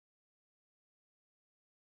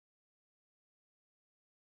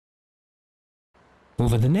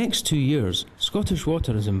Over the next 2 years, Scottish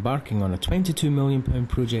Water is embarking on a £22 million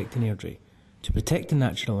project in Airdrie to protect the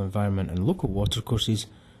natural environment and local watercourses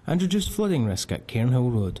and reduce flooding risk at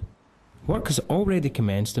Cairnhill Road. Work has already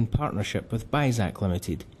commenced in partnership with Byzak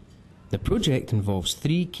Limited. The project involves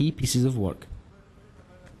 3 key pieces of work.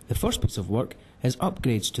 The first piece of work is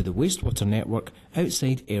upgrades to the wastewater network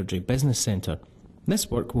outside Airdrie Business Centre. This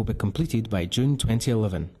work will be completed by June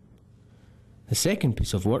 2011. The second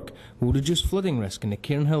piece of work will reduce flooding risk in the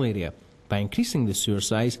Cairnhill area by increasing the sewer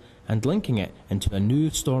size and linking it into a new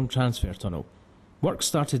storm transfer tunnel. Work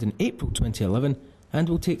started in April 2011 and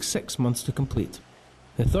will take 6 months to complete.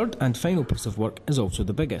 The third and final piece of work is also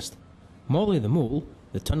the biggest. Molly the Mole,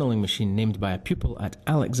 the tunnelling machine named by a pupil at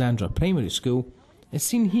Alexandra Primary School, is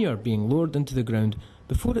seen here being lowered into the ground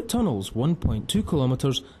before it tunnels 1.2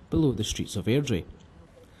 kilometres below the streets of Airdrie.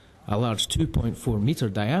 A large 2.4 metre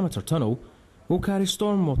diameter tunnel will carry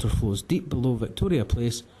stormwater flows deep below Victoria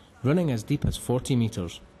Place, running as deep as 40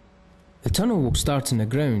 metres. The tunnel will start in the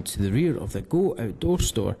ground to the rear of the Go Outdoor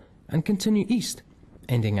store and continue east,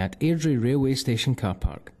 ending at Airdrie Railway Station car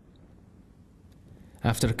park.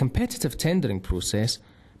 After a competitive tendering process,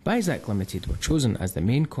 Byzak Limited were chosen as the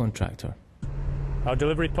main contractor. Our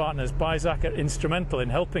delivery partners Byzak are instrumental in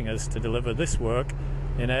helping us to deliver this work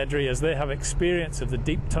in Airdrie, as they have experience of the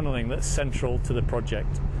deep tunnelling that's central to the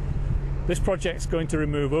project. This project is going to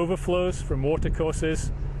remove overflows from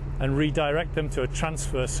watercourses and redirect them to a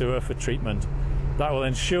transfer sewer for treatment. That will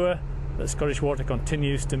ensure that Scottish Water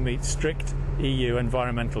continues to meet strict EU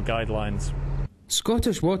environmental guidelines.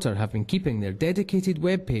 Scottish Water have been keeping their dedicated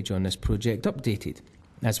web page on this project updated,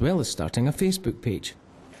 as well as starting a Facebook page.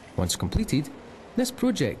 Once completed, this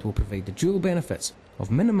project will provide the dual benefits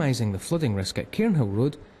of minimising the flooding risk at Cairnhill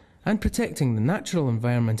Road and protecting the natural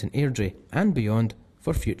environment in Airdrie and beyond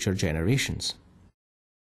for future generations.